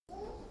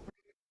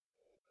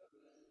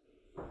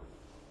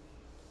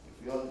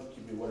We all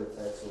keep it what the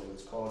title.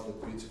 It's called The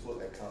Beautiful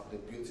Encounter. The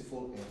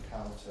Beautiful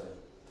Encounter.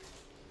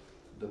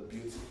 The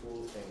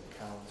Beautiful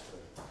Encounter.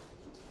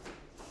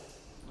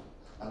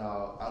 And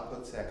our anchor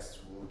text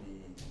will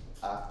be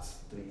Acts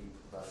 3,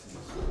 verses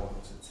 1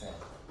 to 10.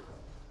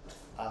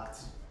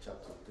 Acts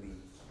chapter 3,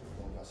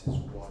 from verses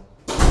 1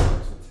 to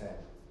 10.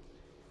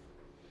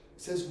 It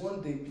says,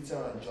 one day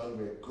Peter and John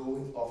were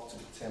going up to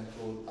the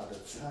temple at the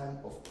time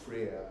of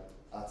prayer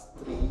at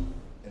 3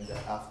 in the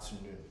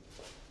afternoon.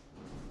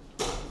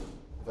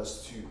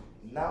 Verse 2.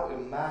 Now a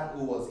man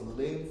who was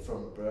lame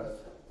from birth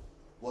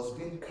was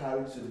being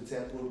carried to the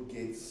temple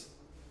gates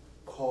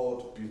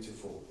called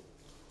Beautiful,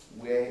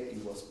 where he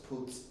was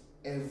put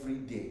every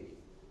day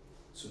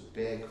to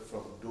beg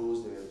from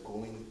those that were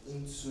going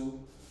into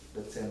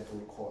the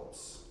temple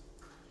courts.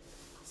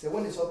 So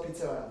when he saw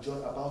Peter and John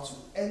about to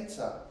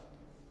enter,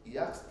 he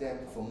asked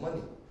them for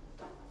money.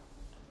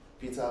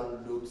 Peter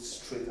looked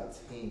straight at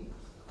him,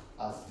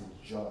 as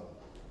did John.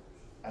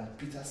 And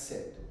Peter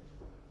said,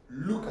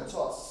 "Look at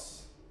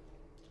us."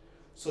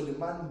 So the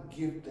man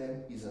gave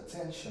them his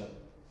attention,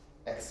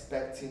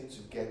 expecting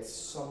to get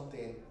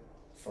something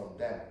from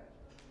them.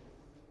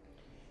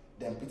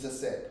 Then Peter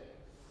said,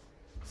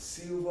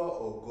 "Silver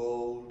or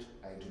gold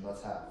I do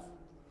not have,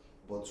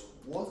 but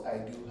what I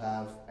do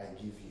have I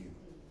give you.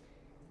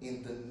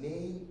 In the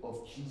name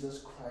of Jesus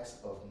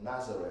Christ of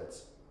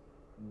Nazareth,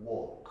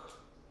 walk."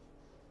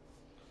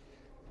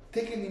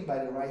 Taking him by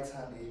the right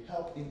hand, he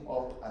helped him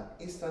up, and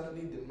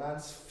instantly the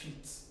man's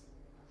feet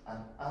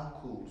and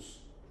ankles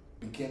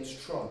became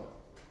strong.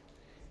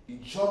 He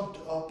jumped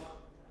up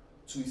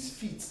to his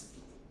feet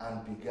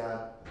and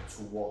began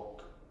to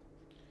walk.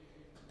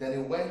 Then he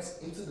went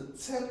into the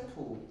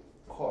temple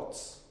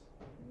courts,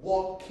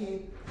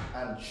 walking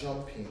and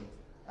jumping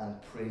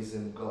and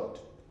praising God.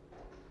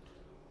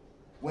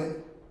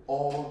 When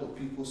all the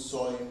people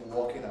saw him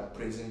walking and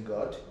praising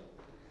God,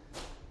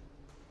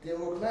 they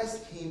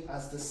recognized him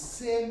as the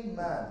same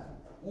man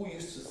who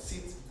used to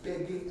sit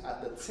begging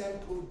at the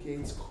temple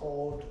gates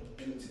called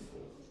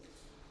Beautiful.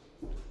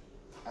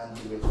 And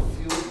they were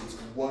filled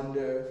with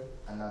wonder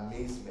and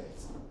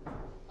amazement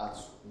at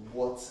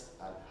what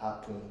had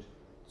happened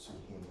to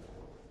him.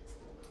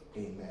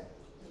 Amen.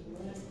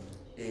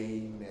 Amen.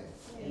 Amen.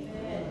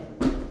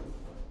 Amen.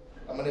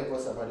 How many of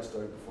us have heard this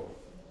story before?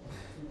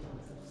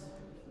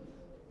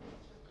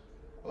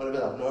 How many of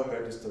us have not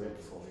heard this story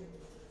before?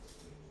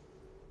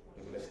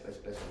 Maybe let's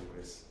give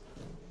grace.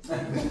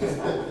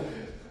 Amen.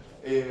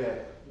 Amen.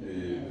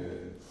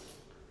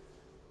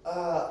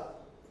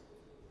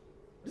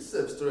 This is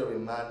a story of a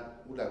man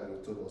who, like we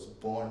were told, was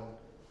born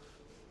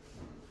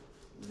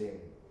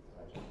lame.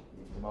 Like he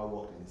never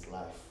walked in his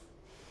life.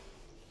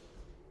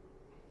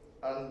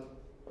 And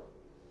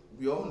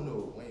we all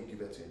know when you give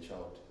birth to a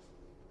child,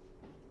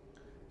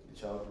 the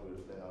child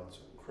will learn how to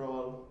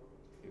crawl,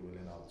 he will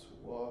learn how to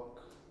walk,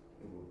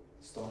 he will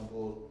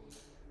stumble,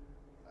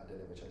 and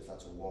then eventually start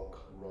to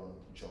walk, run,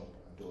 jump,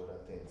 and do other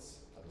things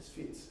on his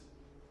feet.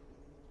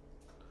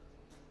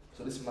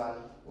 So this man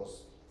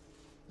was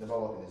never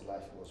walked in his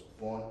life. He was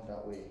born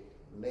that way,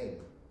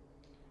 lame.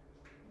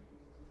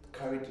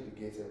 Carried to the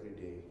gate every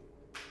day,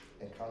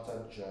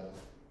 encountered John,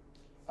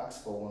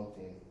 asked for one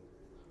thing,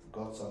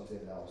 got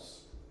something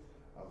else,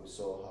 and we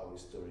saw how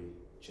his story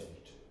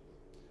changed.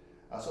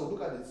 And so we'll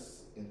look at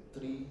this in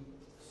 3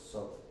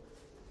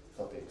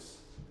 sub-topics.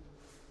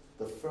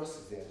 The first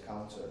is the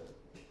encounter.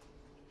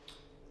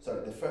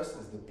 Sorry, the first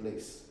is the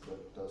place,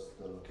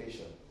 the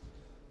location.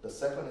 The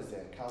second is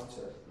the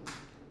encounter,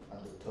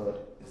 and the third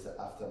is the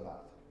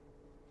aftermath.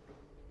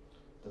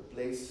 The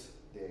place,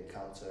 the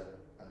encounter,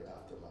 and the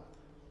aftermath.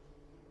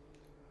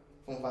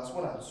 From verse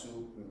 1 and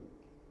 2,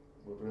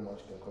 we're pretty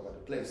much going to cover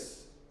the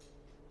place.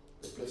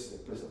 The place is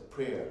a place of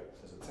prayer.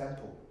 It's a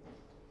temple.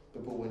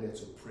 People went there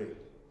to pray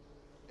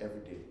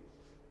every day.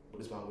 But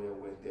this man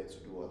went there to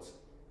do what?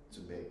 To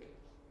beg.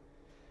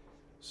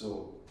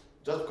 So,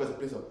 just because a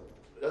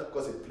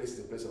place is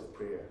a place of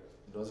prayer,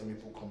 doesn't mean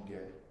people come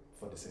there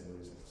for the same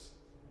reasons.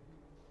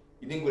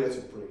 He didn't go there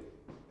to pray.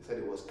 He said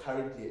he was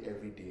carried there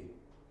every day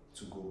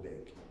to go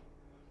beg.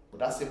 But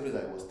that same place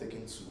that he was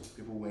taken to,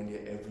 people went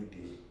there every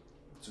day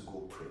to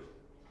go pray.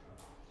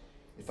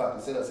 In fact,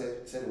 he said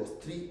it was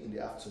 3 in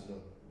the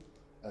afternoon,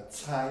 a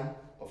time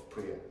of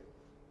prayer.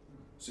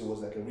 So it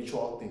was like a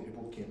ritual thing.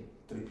 People came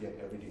 3 p.m.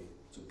 every day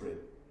to pray.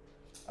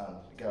 And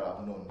the guy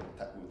have known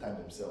will time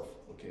themselves.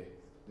 Okay,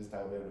 this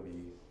time there will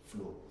be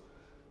flow,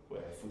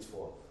 where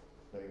footfall,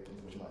 where I can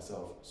push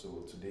myself. So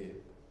today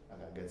I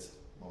can get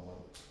more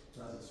money.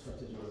 That's a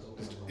strategy I was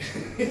talking about.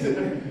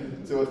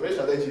 So it was very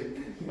strategic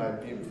by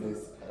being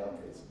placed at that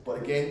place. But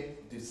again,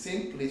 the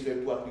same place where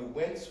people actually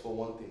went for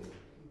one thing,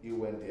 he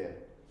went there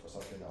for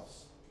something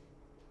else.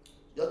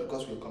 Just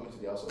because we're coming to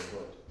the house of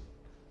God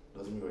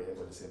doesn't mean we're here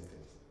for the same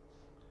things.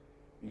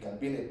 You can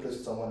be in a place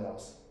with someone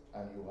else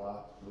and you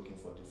are looking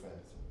for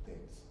different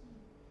things.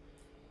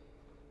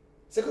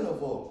 Second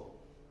of all,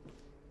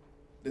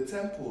 the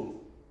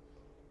temple,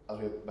 as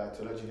we by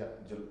theology,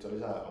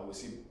 and we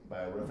see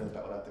by reference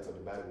by other texts of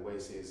the Bible where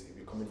it says if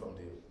you're coming from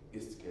the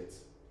east gate,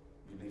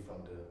 you leave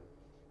from the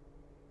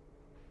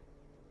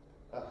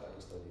Bible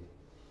study.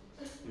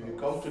 If you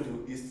come to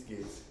the east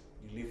gate,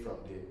 you leave from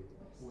there.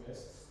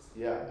 West.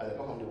 Yeah, and you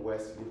come from the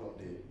west, you leave from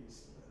there.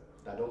 East.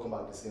 That don't come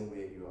back the same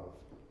way you have.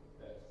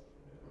 Yeah.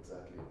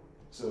 Exactly.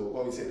 So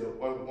when we say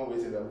when we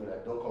say that, we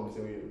like don't come the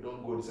same way,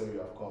 don't go the same way you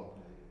have come.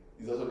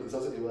 It was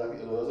also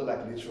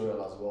like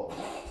literal as well.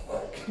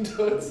 Like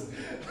don't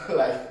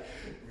like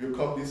if you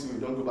come this way,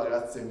 don't go by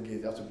that same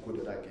gate. You have to go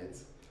to that gate.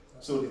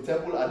 So the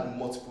temple had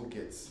multiple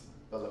gates.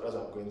 That's what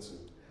I'm going to.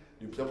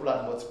 The temple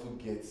had multiple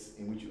gates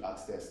in which you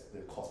access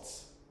the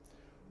courts.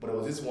 But there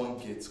was this one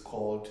gate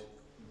called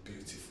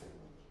Beautiful.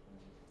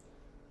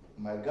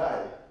 My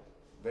guy,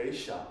 very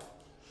sharp,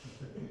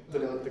 so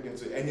they don't take him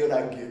to any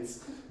other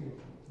gates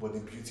but the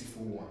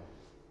beautiful one.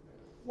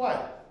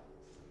 Why?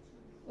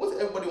 What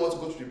if everybody wants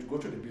to go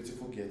through the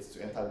beautiful gates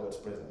to enter God's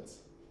presence?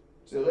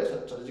 So it's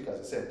very strategic, as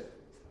I said.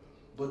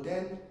 But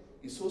then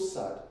it's so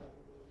sad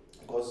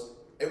because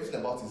everything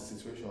about his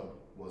situation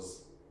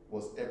was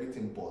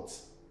everything but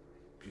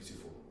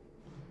beautiful.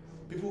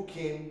 People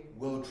came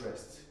well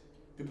dressed.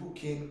 People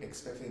came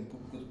expecting,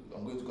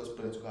 I'm going to God's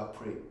presence to go and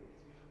pray.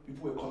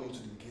 People were coming to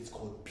the gates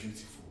called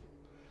Beautiful.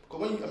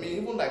 Because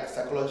even like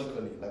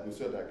psychologically, like we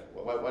said, like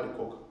why the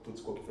coke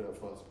puts coke in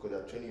front? Because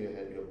they're training your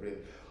head, your brain.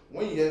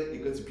 When you hear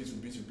it gets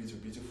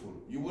beautiful,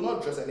 you will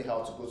not dress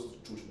anyhow to go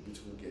to the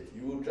beautiful gate.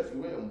 You will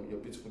wear your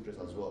beautiful dress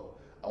as well.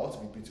 I want to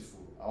be beautiful.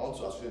 I want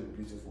to associate with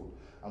beautiful.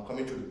 I'm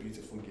coming through the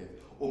beautiful gate.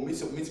 Or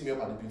meet me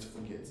up at the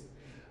beautiful gate.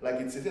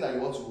 Like it's a thing that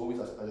you want to always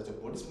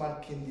associate. But this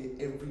man came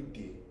there every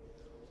day,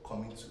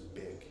 coming to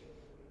beg,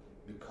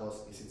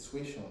 because his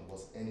situation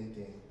was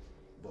anything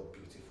but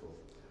beautiful.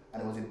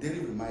 And it was a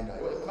daily reminder.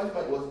 Imagine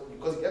it was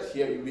because he kept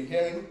hearing, you'll be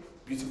hearing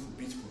beautiful.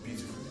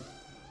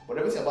 But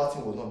everything about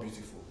him was not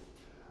beautiful.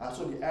 And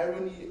so the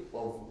irony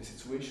of the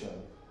situation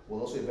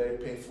was also a very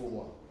painful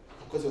one.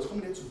 Because he was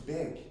coming there to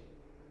beg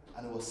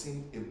and he was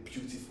seeing a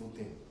beautiful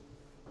thing.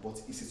 But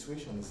his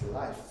situation, his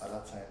life at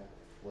that time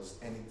was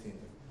anything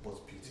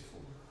but beautiful.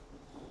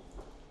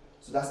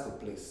 So that's the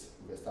place,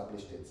 we've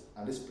established it.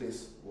 And this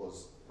place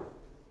was,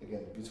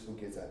 again, the beautiful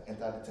gates that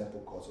entered the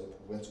temple court, so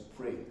he went to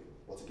pray.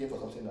 But he came for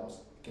something else,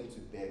 he came to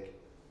beg,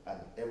 and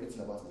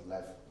everything about his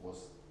life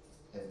was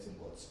anything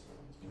but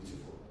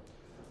beautiful.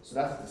 So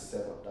that's the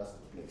setup, that's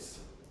the place.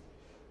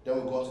 Then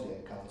we go on to the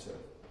encounter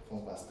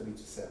from verse 3 to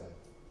 7.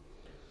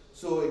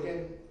 So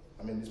again,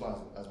 this man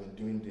has been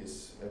doing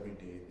this every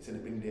day. He said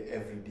he's been there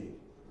every day.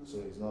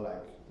 So it's not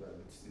like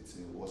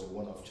it was a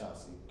one-off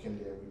chance. He came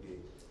there every day.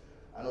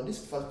 And on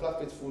this first Black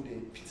Faithful day,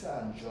 Peter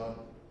and John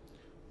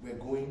were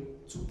going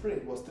to pray.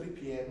 It was 3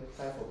 p.m.,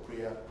 time for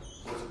prayer,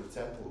 go to the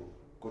temple,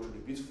 go to the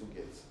beautiful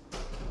gate.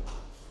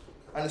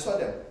 And he saw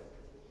them.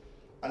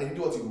 And he did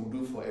what he would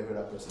do for every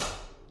other person.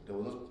 There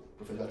was no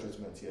professional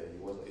treatment here. It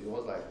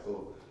was like,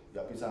 oh, you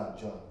are Peter and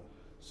John.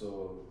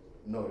 So,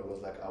 no, it was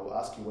like, I will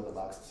ask you what I've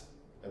asked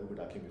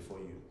everybody that came before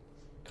you.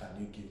 Can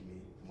you give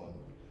me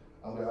money?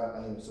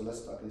 So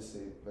let's actually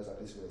say, where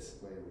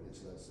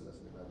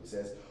it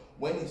says,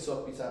 when he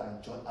saw Peter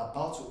and John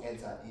about to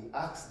enter, he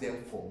asked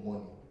them for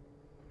money.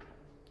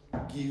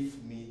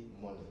 Give me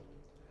money.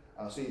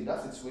 And so in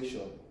that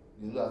situation,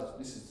 you know that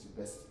this is the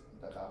best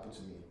that can happen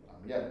to me.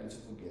 I'm here at the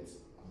beautiful gate.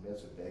 I'm here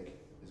to beg.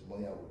 There's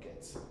money I will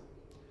get.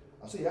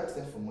 And so he asked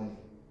them for money.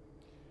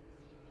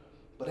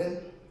 But then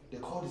they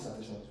called his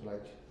attention to,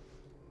 like,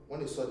 when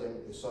they saw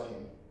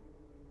him,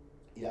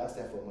 he asked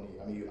them for money.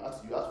 You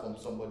ask from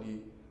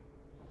somebody.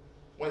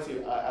 When you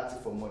say I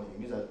asked for money, it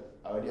means that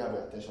I already have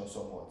your attention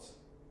somewhat.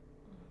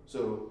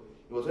 So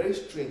it was very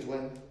strange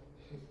when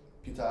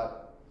Peter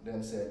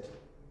then said,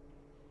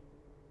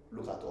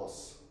 look at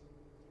us.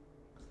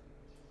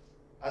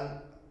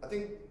 And I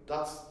think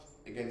that's,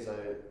 again, is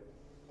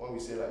when we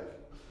say, like,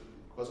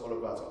 because all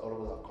of us have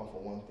come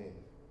for one thing,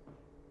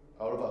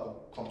 all of us have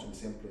come to the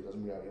same place,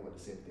 doesn't mean we are the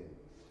same thing.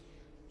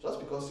 Just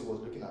because he was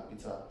looking at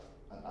Peter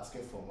and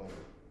asking for money,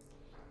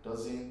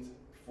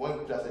 when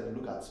Peter said,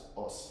 look at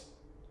us,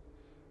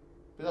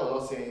 Peter was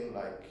not saying,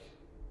 like,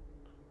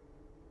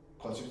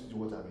 continue to do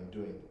what I've been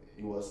doing.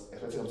 He was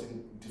expecting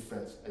something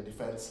different,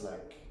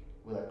 like,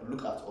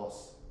 look at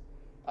us.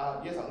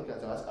 Yes, I'm looking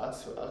at you. I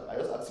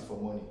just asked you for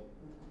money.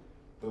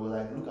 But it was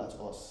like, look at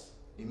us.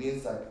 It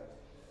means like,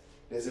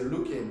 there's a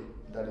looking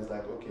that is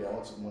like, okay, I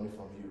want money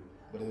from you.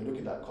 But there's a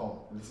looking that come,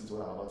 listen to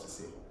what I'm about to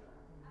say.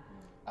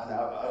 And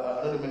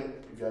I don't know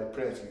if you're a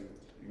parent,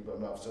 you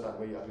have seen that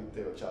way you actually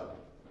tell your child,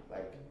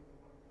 like,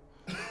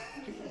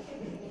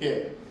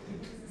 here.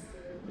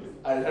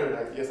 And they're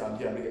like, yes, I'm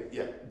here.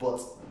 Yeah,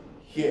 but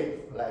here,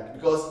 like,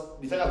 because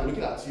the child will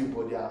be looking at you,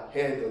 but their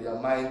head or their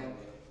mind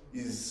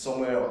is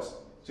somewhere else.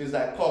 So it's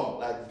like, come,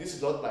 like, this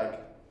is not like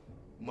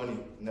money,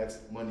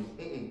 next money.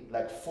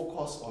 Like,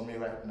 focus on me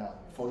right now.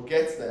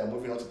 Forget that you're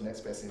moving on to the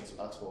next person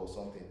to ask for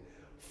something.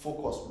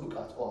 Focus, look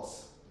at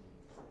us.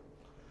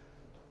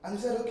 And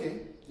he said,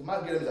 okay, the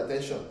man gave him his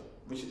attention,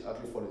 which is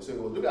actually followed. So he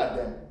was looking at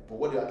them, but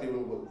what they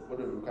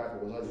required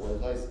for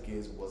was not his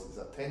gaze, was his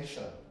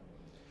attention.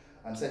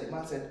 And the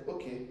man said,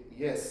 okay,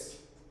 yes,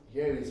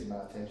 here is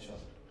my attention.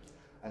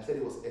 And said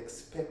he was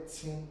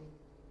expecting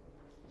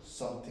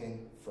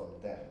something from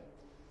them.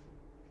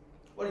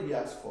 What did he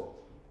ask for?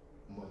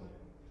 Money.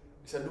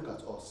 He said, look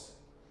at us.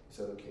 He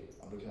said, okay,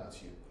 I'm looking at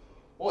you.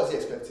 What was he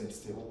expecting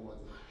still?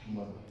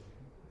 Money.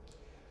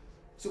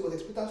 So he was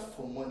expecting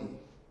for money,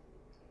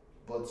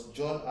 but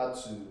John had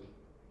to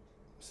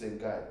say,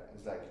 guy,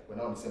 it's like we're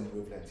not on the same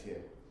wavelength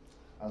here.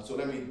 And so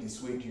let me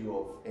dissuade you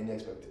of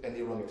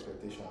any wrong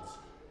expectations.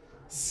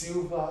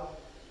 Silver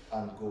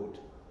and gold,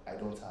 I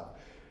don't have.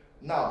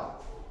 Now,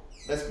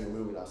 let's be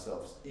real with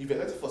ourselves. If you're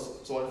looking for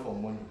someone for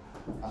money,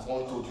 and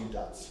someone told you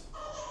that,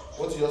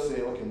 won't you just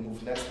say, okay,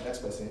 move,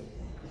 next person?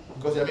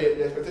 Because I mean,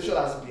 the expectation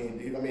has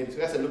been, I mean, the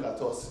guy said, look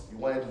at us, you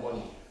wanted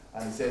money,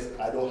 and he says,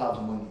 I don't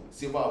have money.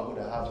 Silver and gold,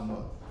 I have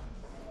none.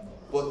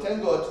 But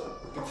thank God,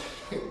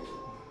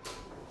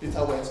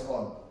 Peter went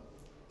on.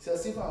 He said,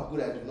 silver and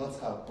gold I do not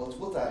have, but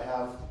what I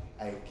have,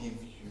 I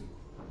give you.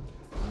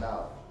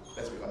 Now,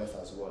 let's be honest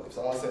as well. If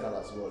someone said that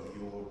as well,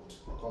 you would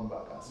come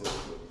back and say,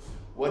 okay,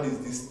 what is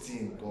this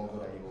thing going on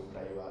that you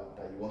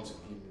want to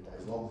give me that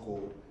is not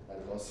gold, that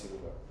is not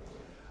silver?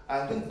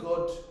 I think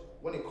God,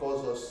 when He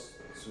calls us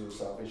to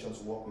salvation,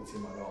 to walk with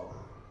Him and all,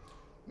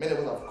 many of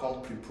us have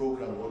come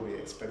pre-programmed what we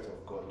expect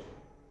of God.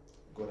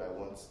 God, I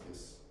want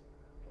this.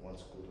 I want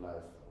a good life.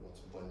 I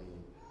want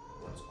money.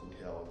 I want good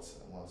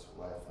health. I want a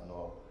wife and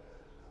all.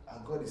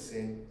 And God is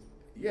saying,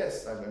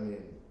 yes, I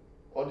mean,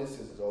 all these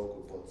things is all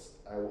good, but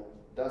I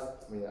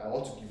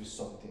want to give you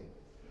something.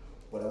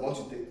 But I want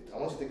to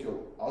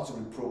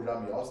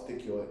reprogram you. I want to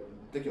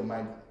take your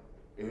mind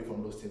away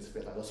from those things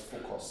first and just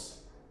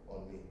focus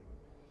on me.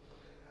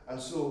 And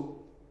so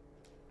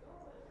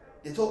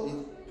Peter told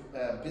him,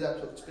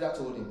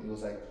 he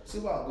was like,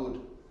 silver and gold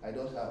I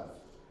don't have,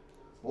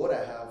 but what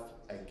I have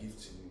I give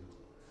to you.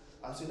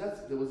 And so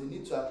that there was a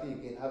need to actually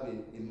again have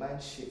a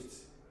mind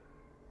shift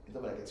in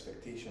terms of like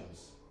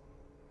expectations.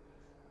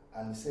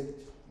 And he said,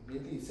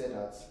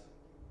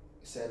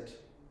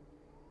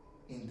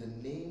 in the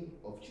name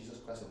of Jesus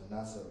Christ of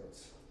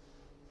Nazareth,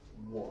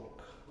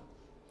 walk.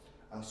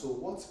 And so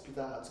what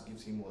Peter had to give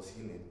to him was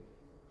healing.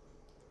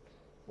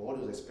 But what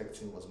he was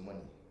expecting was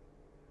money.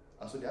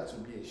 And so there had to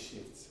be a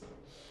shift.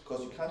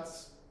 Because you can't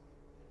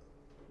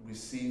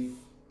receive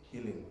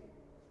healing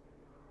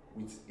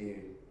with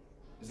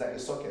it's like a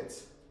socket.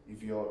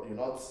 If you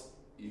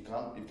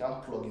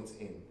can't plug it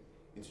in,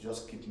 it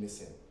just keep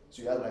missing.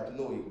 So you have like,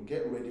 no,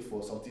 get ready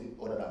for something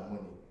other than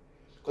money.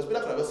 Because Peter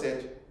could have just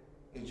said,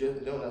 in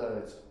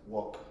Nazareth,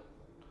 walk.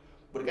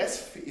 But the guy's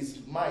his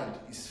mind,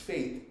 his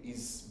faith,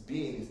 his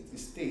being,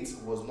 his state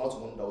was not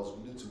one that was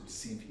willing to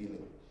receive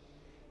healing.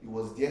 He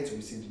was there to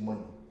receive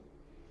money.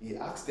 He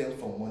asked them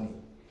for money.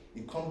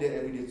 He come there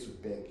every day to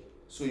beg.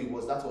 So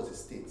that was his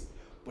state.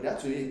 But there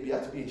had to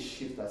be a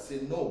shift that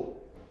said,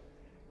 no,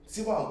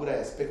 silver and gold I'm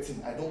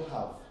expecting, I don't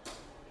have.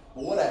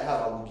 But what I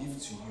have, I will give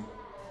to you.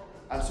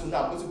 And so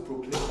now I'm going to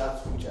proclaim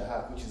that which I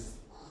have, which is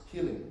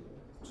healing,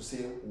 to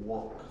say,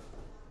 walk.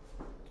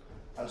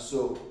 And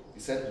so he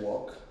said,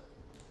 walk.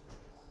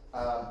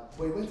 But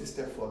he went a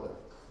step further.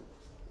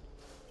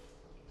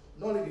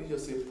 Not only did he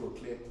just say,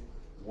 proclaim,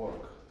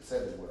 walk, he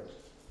said the word.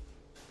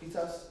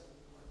 Peter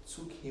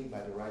took him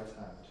by the right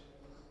hand,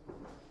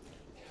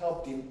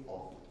 helped him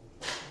up,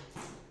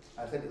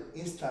 and said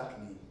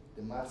instantly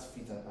the man's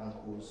feet and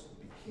ankles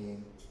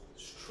became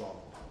strong.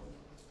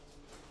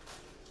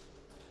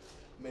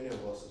 Many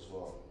of us as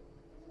well.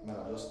 Man,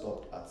 I just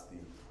stopped at the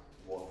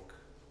walk.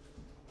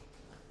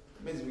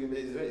 What is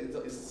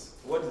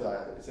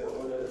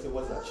that?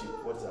 What's that cheap?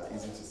 What's that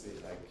easy to say?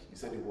 Like you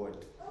said the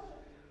word.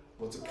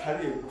 But to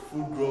carry a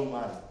full-grown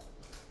man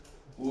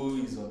who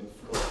is on the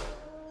floor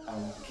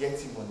and get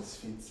him on his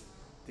feet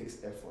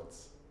takes effort.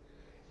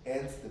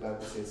 Hence, the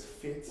Bible says,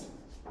 faith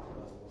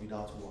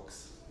without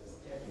works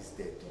is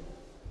dead.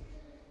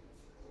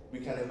 We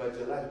can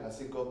evangelize, we can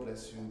say, God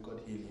bless you, God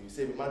heal you. You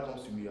say, if a man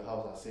comes to your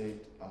house and say,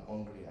 I'm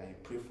hungry, and you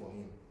pray for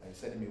him, and you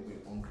send him away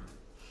hungry,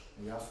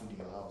 and you have food in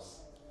your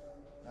house.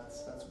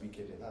 That's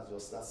wicked.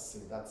 That's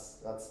sin. That's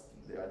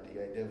the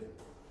devil.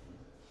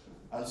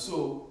 And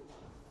so,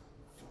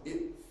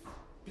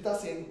 Peter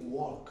saying,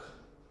 walk,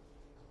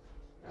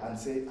 and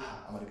say,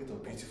 I'm at the gate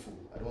of beautiful.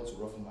 I don't want to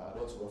ruffle my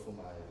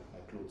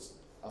clothes.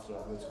 After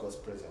I'm going to God's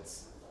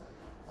presence.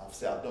 I've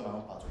said I've done my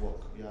own part.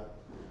 Work. Yeah,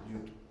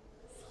 you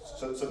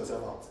sort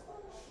yourself out.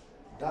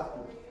 The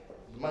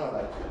man was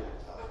like,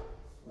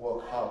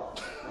 work how?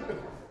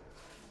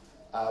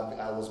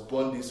 I was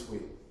born this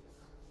way.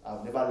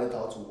 I've never learned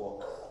how to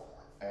walk.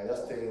 I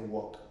just tell him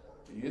walk.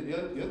 You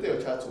don't tell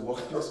your child to walk,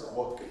 you just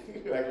walk.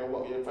 Like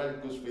you're trying to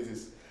go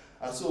spaces.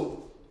 And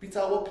so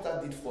what Peter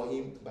did for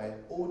him by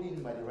holding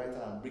him by the right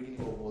hand and bringing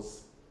him up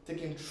was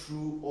taking him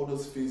through all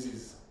those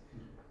phases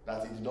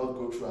that he did not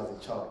go through as a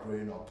child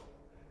growing up.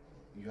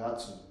 You had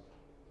to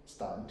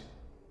stand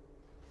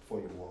before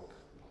you walk.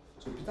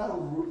 So Peter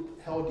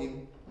held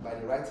him by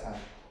the right hand,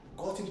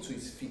 got him to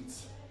his feet,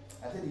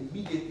 and then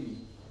immediately,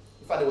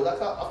 in fact, it was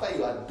after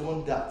you had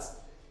done that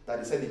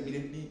he said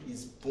immediately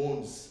his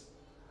bones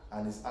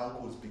and his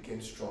ankles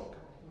became strong.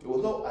 It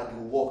was not at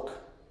the walk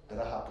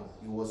that happened.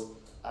 It was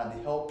at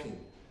the helping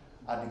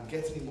and the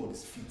getting him on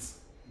his feet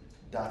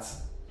that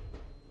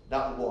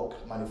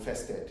walk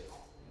manifested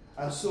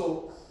And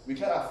so we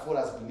can't afford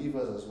as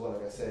believers as well,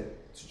 like I said,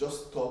 to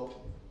just stop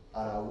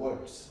at our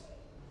words.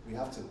 We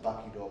have to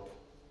back it up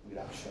with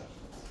action.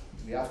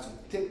 We have to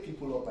take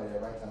people up by their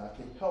right and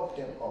actually help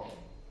them up.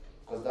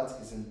 Because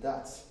that is in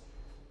that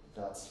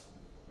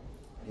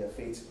their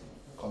faith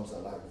comes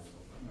alive.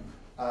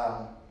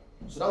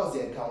 So that was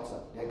the encounter.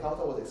 The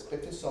encounter was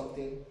expecting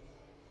something,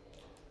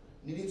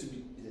 needing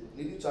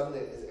to have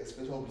the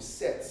expectation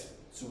reset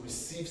to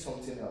receive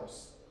something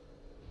else.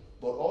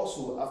 But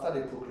also, after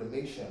the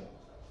proclamation,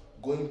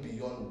 going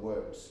beyond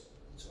words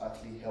to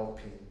actually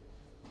helping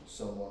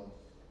someone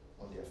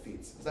on their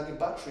feet. It's like a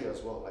battery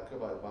as well, like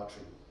about a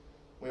battery.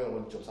 When you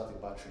want to jumpstart a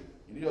battery,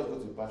 you don't just go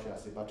to the battery and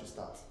say battery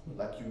start.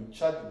 Like you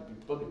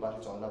plug the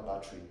battery to another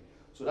battery.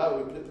 So that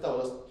way, Peter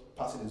was just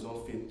passing his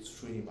own faith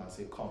through him and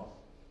say, come,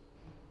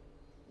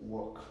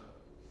 work.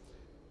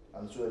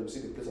 And so you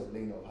see the place of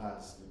laying of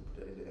hands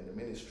in the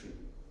ministry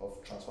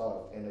of transfer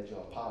of energy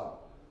and power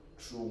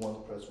through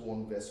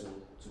one vessel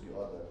to the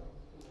other.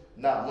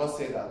 Now, I'm not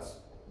saying that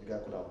the guy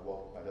could have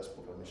walked by just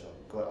proclamation.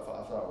 God,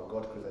 after all,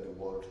 God created the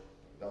world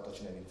without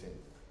touching anything.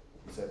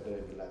 He said, let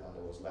it be light, and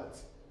there was light.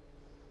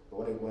 But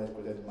when he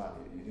created man,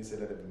 he didn't say,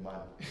 let it be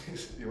man.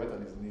 He went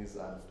on his knees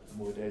and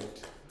molded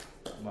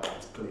man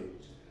with clay.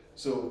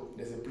 So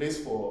there's a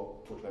place for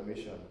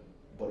proclamation,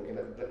 but again,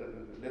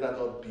 let that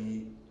not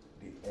be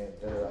the end.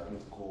 Let it actually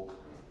go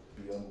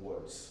beyond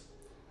words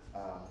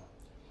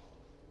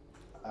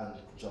and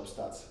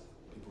jumpstart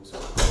people's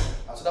faith.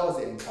 And so that was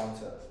the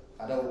encounter.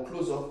 And then we'll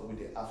close off with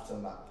the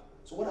aftermath.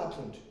 So what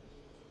happened?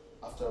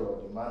 After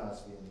all, the man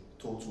has been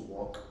told to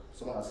walk.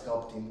 Someone has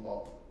helped him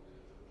up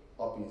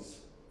his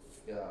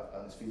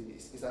and his feet.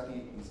 It's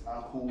actually his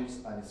ankles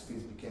and his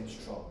feet became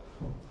strong.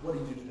 What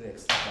did he do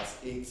next? Verse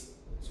 8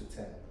 to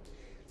 10. It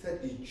said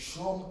he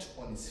jumped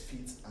on his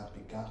feet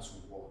and began to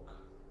walk.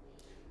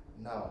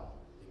 Now,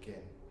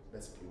 again,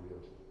 let's be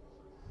real.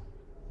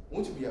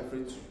 Won't you be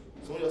afraid to?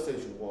 Someone just said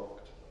you should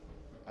walk,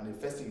 and the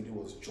first thing you do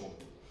was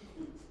jump.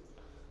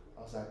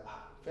 I was like,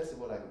 first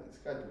of all, like this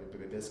guy to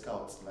be a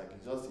scout. Like he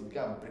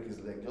can't break his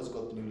leg, he just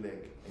got new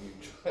leg,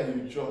 and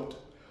you jumped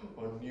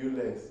on new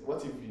legs.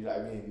 What if you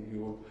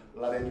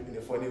landed in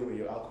a funny way,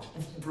 your ankle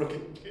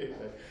broken again?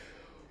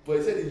 But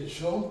he said he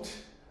jumped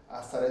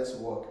and started to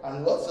walk.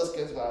 And what just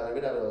came to my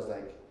mind, I was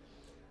like,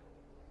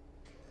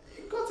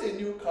 he got a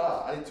new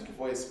car and he took it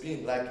for a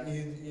spin. Like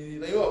you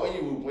know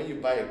when you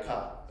buy a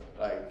car,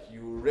 like you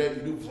rev,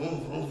 you do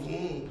vroom vroom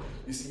vroom.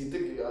 You see, you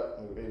take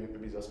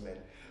maybe it's just men.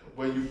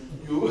 When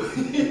you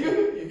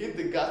hit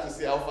the gas to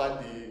see how far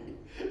the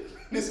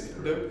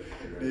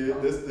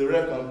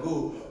rev can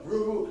go.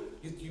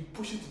 You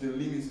push it to the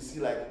limits. You see,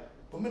 like,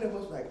 but many of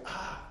us like,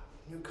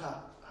 new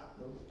car.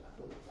 No,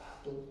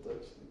 don't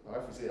touch. My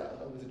wife will say, I'm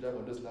not going to drive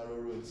on those narrow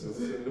roads. So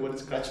nobody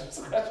scratch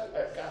my car.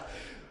 Like,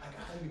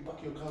 how can you park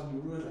your car on the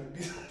road like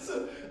this?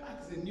 So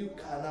it's a new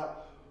car now.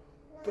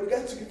 But the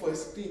guy took it for a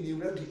spin. He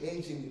revved the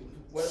engine. He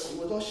was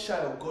not shy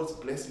of God's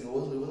blessing. It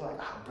wasn't like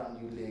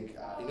brand new leg.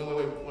 You know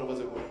when was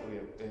it?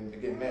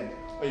 Again, men,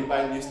 when you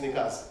buy new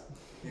sneakers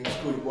in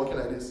school, you're walking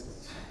like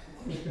this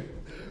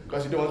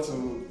because you don't want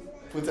to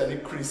put any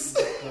crease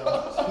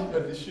on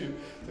the shoe.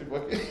 So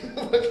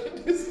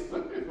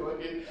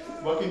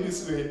walking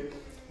this way.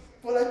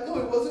 But like no,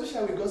 it wasn't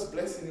shy with God's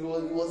blessing. It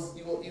was,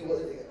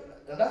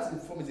 and that's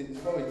from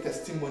a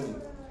testimony.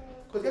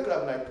 Because God could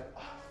have like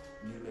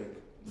new leg.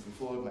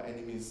 Before my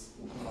enemies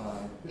will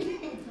come and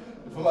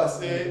before I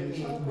say and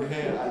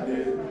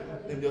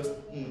then just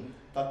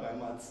pack my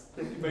mats.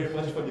 Thank you very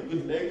much for the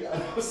good leg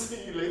and I'll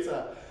see you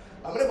later.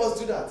 How many of us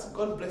do that?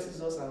 God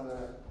blesses us and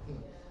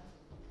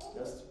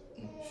just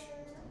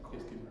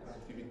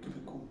keep it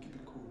cool.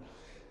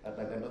 And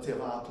like nothing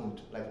ever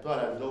happened. Like God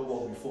had not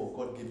walked before,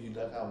 God gave you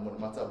that kind of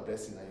matter of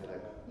blessing and you're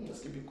like,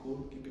 just keep it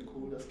cool,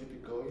 just keep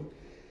it going.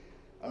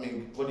 I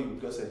mean, what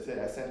did God say? He said,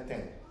 I sent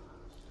 10.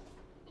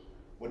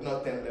 With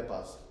not 10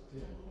 lepers.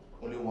 Yeah.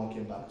 Only one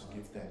came back to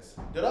give thanks.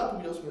 The other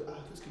people just went,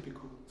 just keep it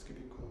cool.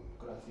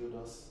 God has healed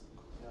us.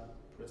 Yeah,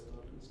 praise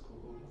God, it's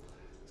cool.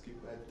 Let's keep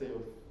it. I tell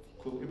you,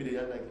 cool. Maybe they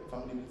had like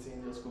family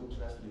meeting, just go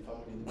nice to the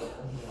family.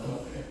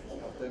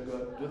 Thank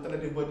God. Don't tell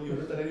anybody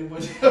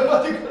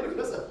about the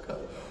grace of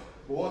God.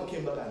 But one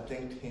came back and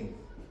thanked him.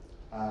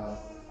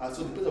 And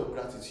so the place of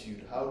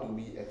gratitude, how do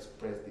we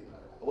express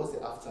what's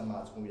the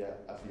aftermath when we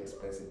actually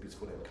express a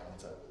beautiful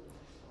encounter?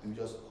 Do we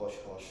just hush,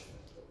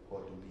 or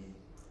do we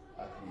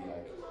actually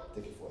like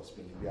take it for a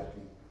spin?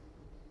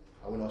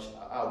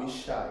 Are we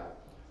shy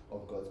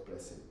of God's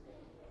blessing?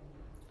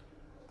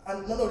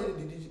 And not only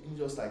did he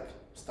just like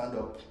stand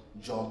up,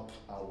 jump,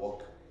 and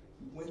walk,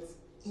 he went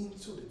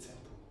into the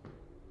temple.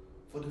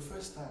 For the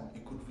first time, he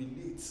could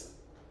relate.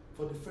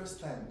 For the first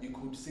time, he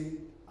could say,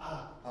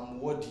 I'm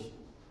worthy.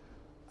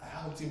 I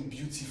am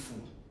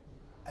beautiful.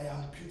 I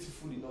am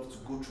beautiful enough to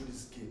go through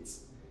these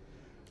gates.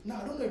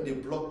 Now, I don't know if they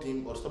blocked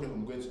him or stopped him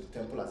from going to the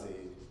temple as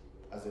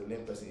a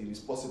lame person. It is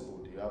possible.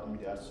 They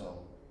had some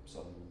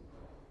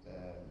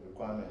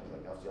requirement,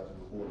 like you have to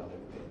be whole and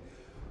everything.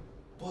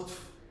 But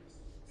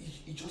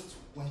he just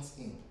went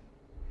in.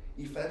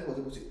 he finally was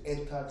able to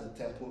enter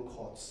the temple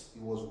courts. He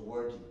was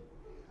worthy.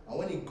 And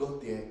when he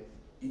got there,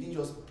 he didn't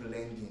just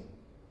blend in.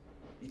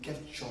 He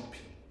kept jumping.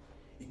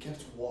 He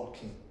kept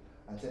walking.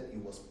 And then he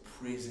was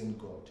praising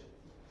God.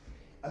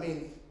 I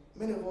mean,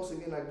 many of us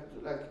again,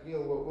 like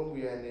when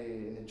we are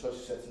in a church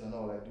setting and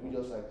all, like, do we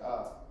just like,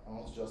 I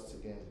want to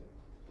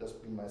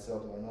just be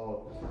myself and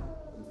all,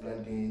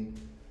 blend in.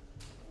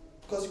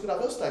 Because you could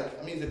have just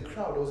the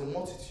crowd, there was a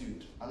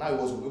multitude, and now he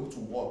was able to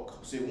walk,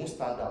 so he won't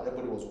stand out.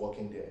 Everybody was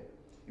walking there.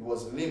 He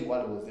was lame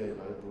while he was there.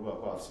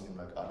 People have seen him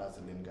like, that's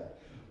a lame guy.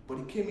 But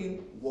he came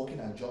in walking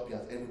and jumping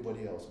as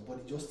everybody else, but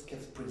he just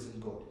kept praising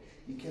God.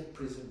 He kept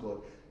praising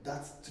God.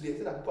 That's to the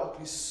extent that people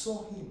actually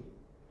saw him.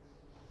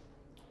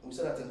 We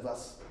saw that in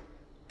verse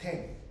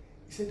 10.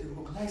 He said they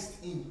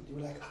recognized him. They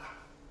were like,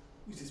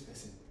 who is this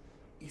person?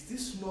 Is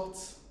this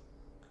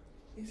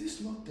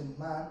not the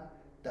man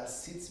that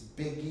sits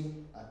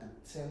begging at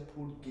the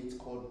temple gate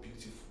called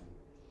Beautiful?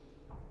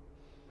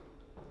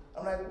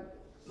 I'm like,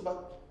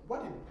 but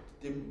why did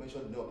they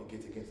mention the name of the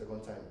gate again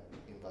second time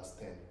in verse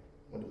 10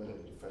 when they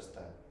mentioned it the first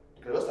time?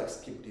 They could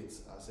just skipped it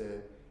and say,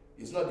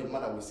 it's not the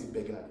man that we see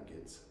begging at the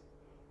gate.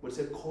 But it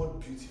said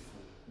called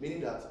Beautiful,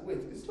 meaning that, wait,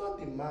 it's not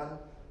the man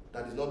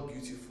that is not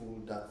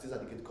beautiful that sits at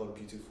the gate called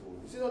Beautiful.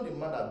 It's not the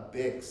man that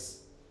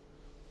begs,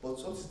 but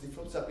something's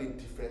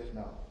different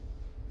now.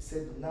 He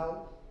said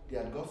now they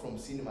had gone from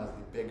seeing him as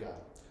the beggar,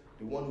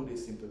 the one who they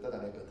sympathize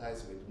and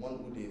empathize with, the one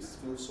who they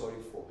feel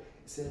sorry for.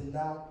 He said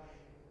now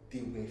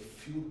they were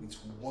filled with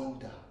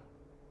wonder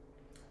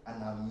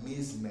and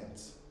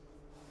amazement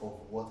of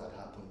what had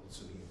happened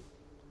to him.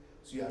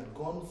 So he had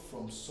gone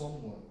from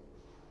someone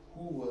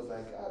who was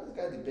like, this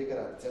guy the beggar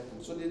at the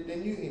temple. So they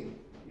knew him.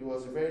 He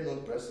was a very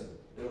known person.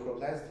 They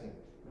recognized him.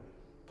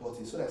 But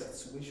he saw that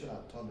situation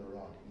had turned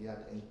around. He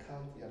had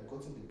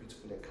gotten the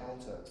beautiful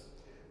encounter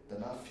that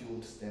now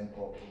filled them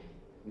up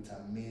with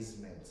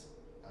amazement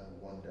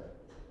and wonder.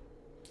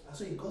 And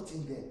so he got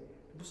in there.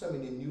 People saw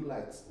him in a new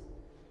light.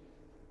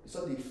 He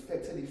saw the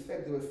effect.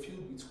 They were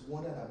filled with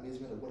wonder and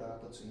amazement of what had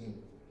happened to him.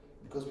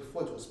 Because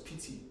before it was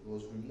pity, it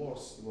was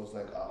remorse. It was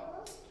like,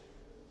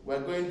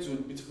 we're going to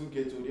Beautiful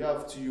Gate, they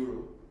have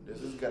 €2.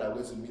 There's this guy that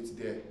we're going to meet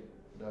there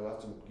that I have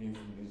to give,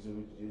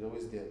 he's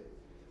always there.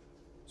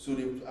 So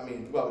people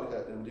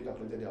they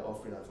calculated their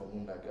offering and from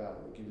whom like,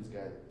 we'll give this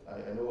guy.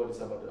 I know what it's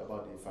about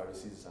the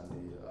Pharisees and the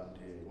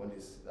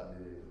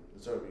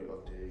story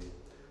of the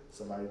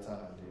Samaritan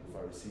and the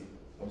Pharisee.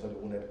 One of the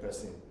wounded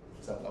person.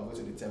 So I'm going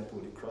to the temple,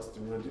 they crossed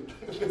the road, they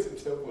went to the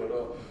temple and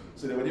all.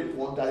 So they already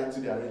walked that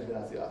into the arrangement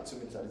and said, 2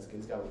 minutes at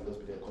this guy will just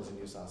be there causing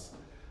nuisance.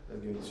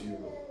 Let's give it to you.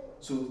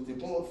 So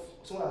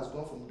someone has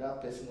gone from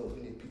that person of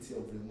being a pity,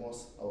 of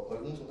remorse, or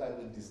even sometimes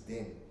even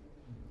disdain,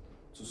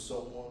 to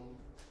someone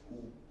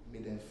who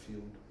made them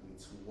filled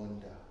with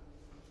wonder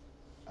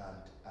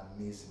and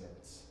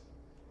amazement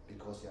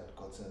because they had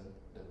gotten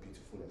the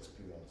beautiful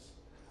experience.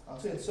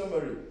 And so in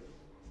summary,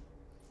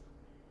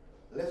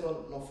 let's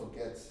not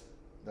forget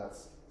that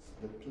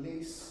the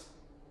place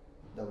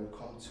that we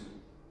come to,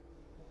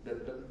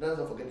 let's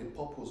not forget the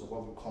purpose of why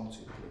we come to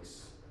a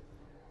place.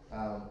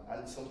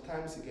 And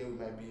sometimes again we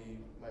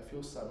might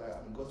feel sad, like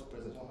I'm in God's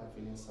presence, why am I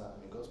feeling sad?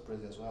 I'm in God's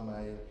presence, why am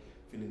I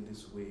feeling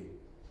this way?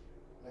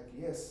 Like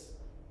yes,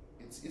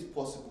 it's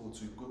possible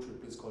to go to a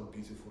place called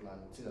Beautiful and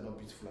things are not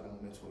beautiful at that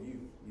moment for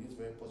you. It is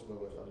very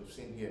possible, as we've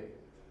seen here.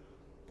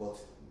 But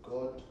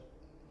God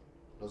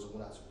doesn't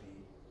want that to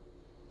be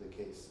the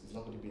case. It's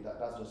not going to be that.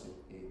 That's just a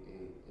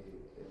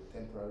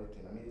temporary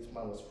thing. I mean, this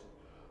man was,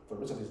 for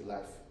the rest of his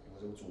life, he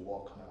was able to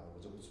walk now. He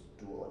was able to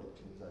do all the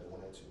things that he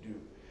wanted to do.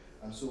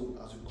 And so,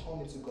 as we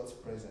come into God's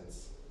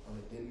presence on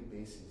a daily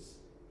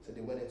basis, so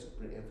they went in to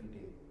pray every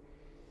day.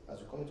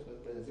 As we come into God's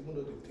presence, even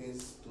though the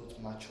things don't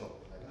match up,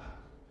 like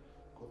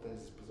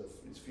God's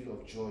presence is filled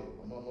of joy,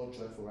 but not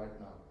joyful right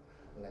now.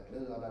 Like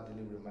let's have that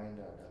daily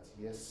reminder that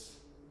yes,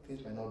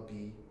 things might not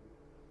be,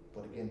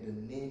 but again, the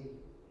name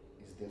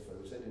is there for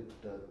it. We said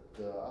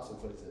the house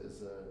of God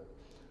is a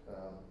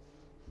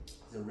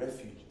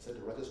refuge. It said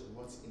the righteous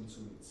runs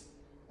into it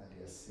and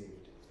they are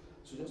saved.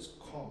 So just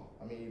come.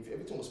 I mean, if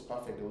everything was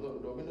perfect, there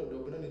will be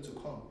no need to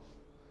come.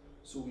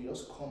 So we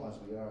just come as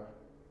we are,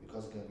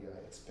 because again we are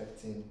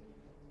expecting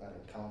that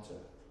encounter.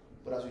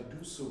 But as we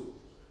do so,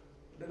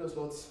 let us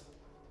not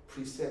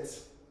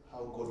preset how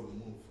God will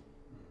move.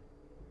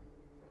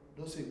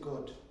 Don't say,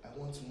 God, I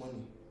want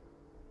money.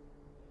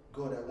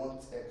 God, I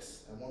want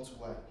X, I want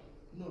Y.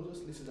 No,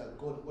 just listen to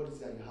God, what is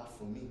it that you have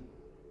for me?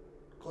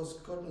 Because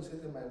God knows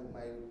that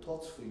my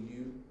thoughts for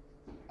you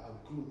are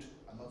good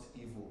and not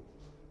evil,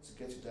 to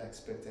get to that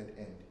expected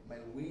end. My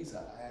ways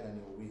are higher than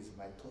your ways,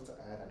 my thoughts are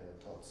higher than your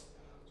thoughts.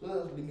 So let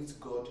us limit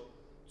God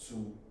to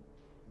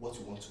what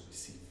you want to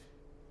receive.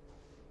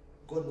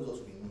 God knows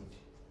what we need.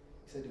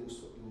 He said he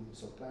will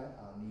supply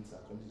our needs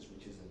according to his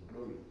riches and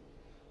glory.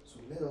 So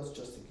let us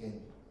just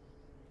again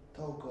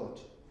tell God,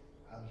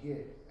 I'm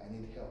here, I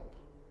need help.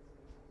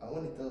 And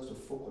when he tells us to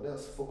focus, let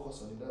us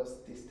focus on it, let us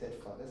stay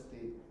steadfast, let's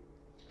stay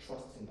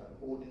trusting and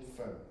holding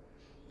firm,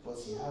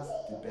 because he has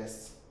the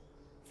best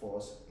for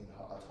us at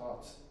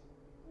heart.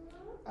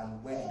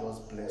 And when He does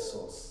bless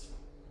us,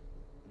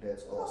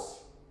 let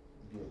us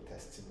be a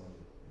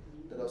testimony.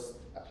 Let us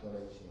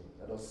acknowledge Him.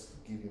 Let us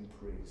give Him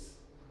praise.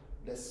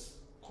 Let's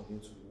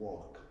continue to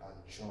walk and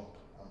jump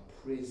and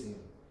praise Him.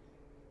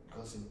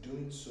 Because in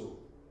doing so,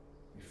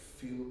 we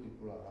fill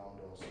people around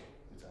us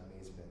with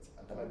amazement.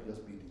 And that might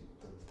just be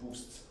the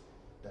boost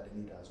that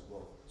they need as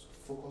well. So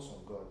focus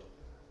on God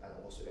and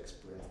also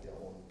experience their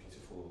own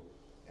beautiful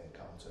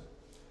encounter.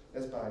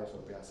 Let's bow our heads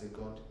up and say,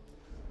 God,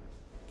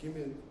 I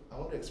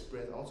want to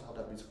have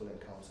that beautiful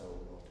encounter, oh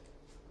Lord.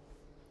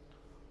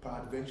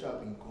 Peradventure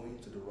I've been going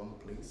to the wrong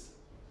place.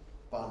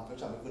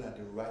 Peradventure I'm even at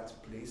the right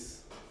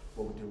place,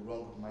 but with the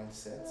wrong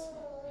mindset.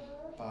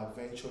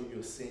 Peradventure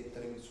you're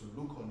telling me to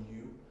look on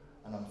you,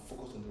 and I'm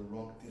focused on the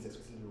wrong things,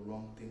 expecting the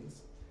wrong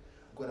things.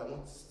 God, I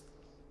want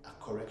a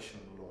correction,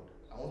 Lord.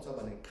 I want to have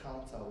an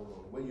encounter, oh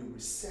Lord, where you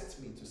reset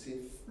me to say,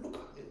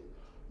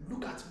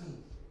 look at me.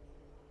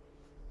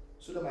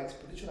 So that my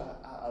expectations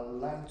are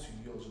aligned to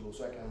yours, Lord,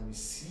 so I can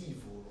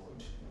receive, oh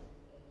Lord.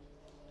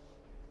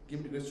 Give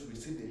me the grace to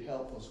receive the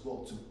help as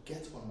well, to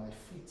get on my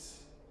feet.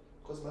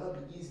 Because it might not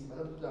be easy, it might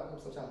not be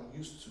something I'm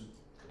used to,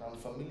 that I'm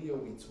familiar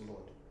with, oh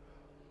Lord.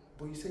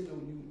 But you say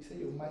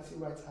your mighty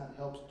right hand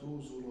helps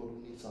those, oh Lord,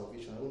 who need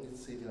salvation, who need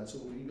saving. And so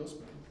we just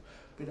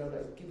pray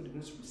that give me the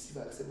grace to receive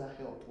and accept that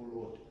help, oh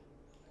Lord,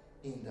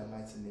 in the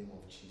mighty name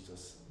of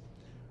Jesus.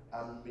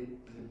 And may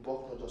the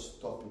book not just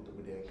stop with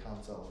the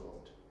encounter, oh Lord.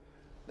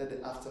 Let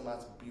the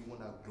aftermath be one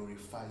that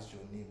glorifies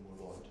your name, O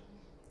Lord.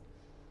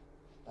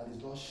 That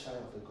is not shy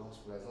of the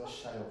gospel, that is not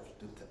shy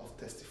of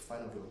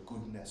testifying of your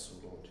goodness, O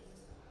Lord,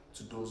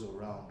 to those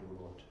around, O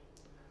Lord.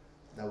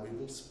 That we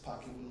will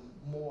spark even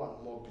more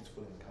and more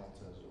beautiful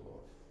encounters, O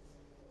Lord.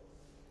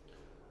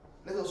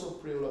 Let's also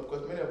pray, O Lord,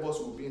 because many of us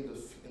will be in the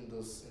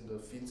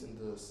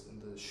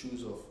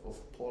shoes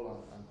of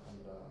Paul and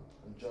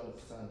John,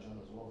 Peter and John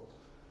as well.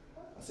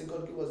 I say,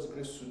 God, give us the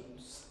grace to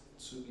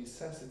be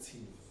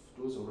sensitive.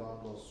 Those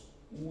around us,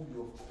 who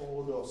you have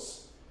called us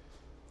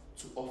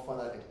to offer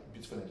that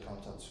beautiful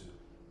encounter to.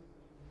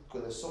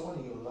 Because there's someone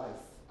in your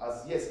life,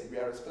 yes, we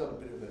are expected to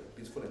be a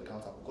beautiful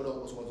encounter, but God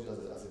also wants you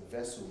as a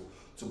vessel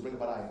to bring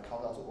about our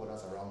encounter to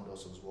others around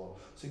us as well.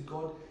 So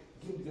God,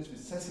 give me the grace to be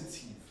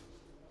sensitive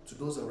to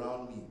those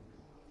around me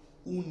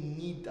who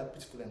need that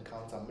beautiful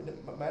encounter.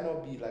 Might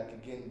not be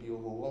be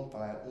overwhelmed by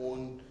my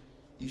own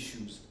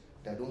issues,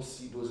 that I don't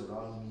see those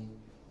around me,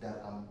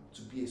 that I'm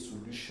to be a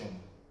solution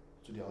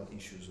to their own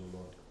issues, O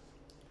Lord.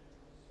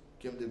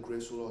 Give them the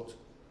grace, O Lord,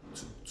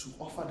 to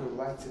offer the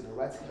right thing, the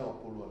right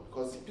help, O Lord.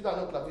 Because Peter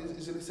and Paul have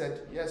easily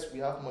said, yes, we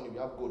have money, we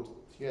have gold,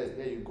 here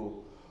you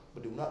go.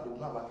 But they will not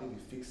actually be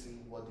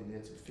fixing what they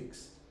need to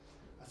fix.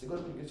 I say,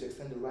 God will begin to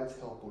extend the right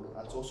help, O Lord,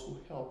 and to also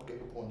help get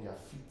people on their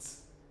feet.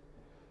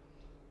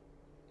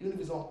 Even if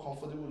it's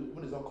uncomfortable, even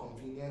if it's not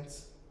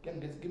convenient, give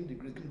them the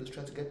grace, give them the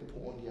strength to get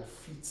people on their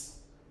feet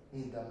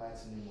in the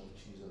mighty name of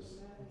Jesus.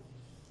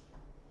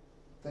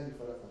 Thank you,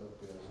 Father, for the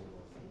prayers, O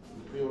Lord.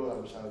 We pray, O Lord,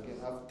 that we shall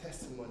again have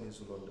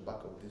testimonies, O Lord, at the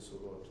back of this,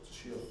 O Lord, to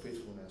show your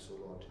faithfulness,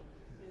 O Lord.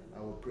 And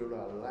we pray,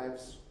 Lord, our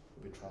lives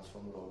will be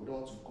transformed, Lord. We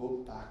don't want to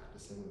go back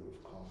the same way we've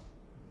come.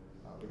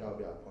 But that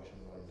will be our portion,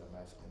 Lord, in the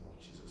mighty name of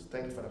Jesus.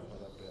 Thank you, Father, for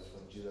the prayers.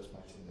 In Jesus'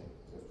 mighty name,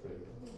 we pray.